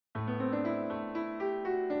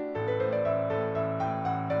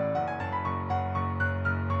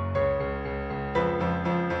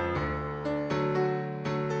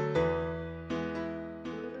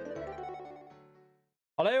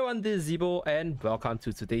Hello everyone, this is Zibo and welcome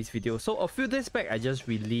to today's video. So a few days back, I just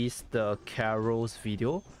released the Carol's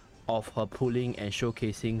video of her pulling and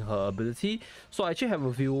showcasing her ability. So I actually have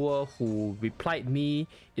a viewer who replied me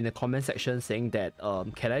in the comment section saying that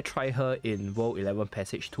can I try her in World 11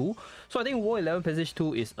 Passage 2? So I think World 11 Passage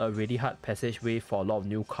 2 is a really hard passageway for a lot of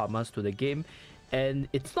newcomers to the game, and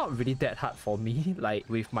it's not really that hard for me. Like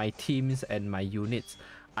with my teams and my units,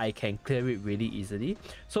 I can clear it really easily.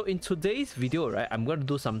 So in today's video, right, I'm going to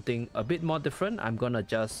do something a bit more different. I'm going to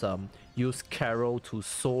just use Carol to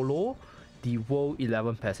solo the World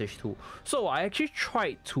 11 Passage 2. So I actually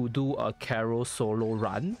tried to do a Carol solo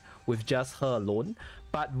run with just her alone,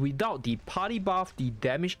 but without the party buff, the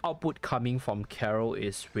damage output coming from Carol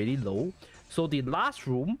is really low. So the last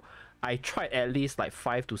room, I tried at least like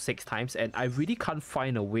 5 to 6 times and I really can't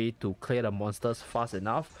find a way to clear the monsters fast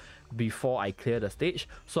enough before I clear the stage.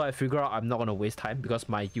 So I figure out I'm not going to waste time because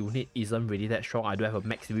my unit isn't really that strong. I don't have a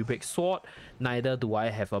max break sword, neither do I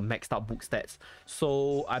have a maxed out book stats.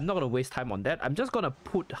 So I'm not going to waste time on that. I'm just going to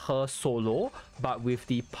put her solo but with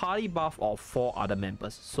the party buff of 4 other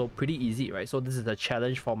members. So pretty easy, right? So this is a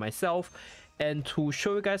challenge for myself and to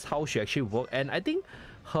show you guys how she actually works. And I think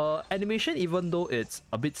her animation, even though it's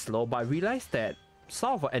a bit slow, but I realized that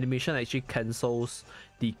some of her animation actually cancels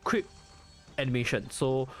the creep animation.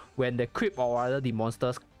 So when the creep or rather the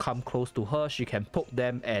monsters come close to her, she can poke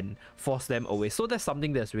them and force them away. So that's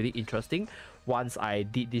something that's really interesting once I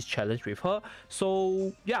did this challenge with her.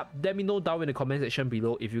 So yeah, let me know down in the comment section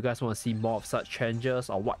below if you guys want to see more of such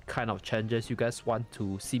challenges or what kind of challenges you guys want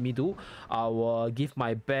to see me do. I will give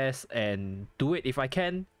my best and do it if I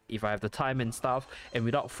can, if I have the time and stuff. And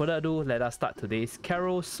without further ado, let us start today's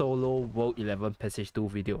Carol solo World 11 Passage 2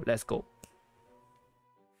 video. Let's go.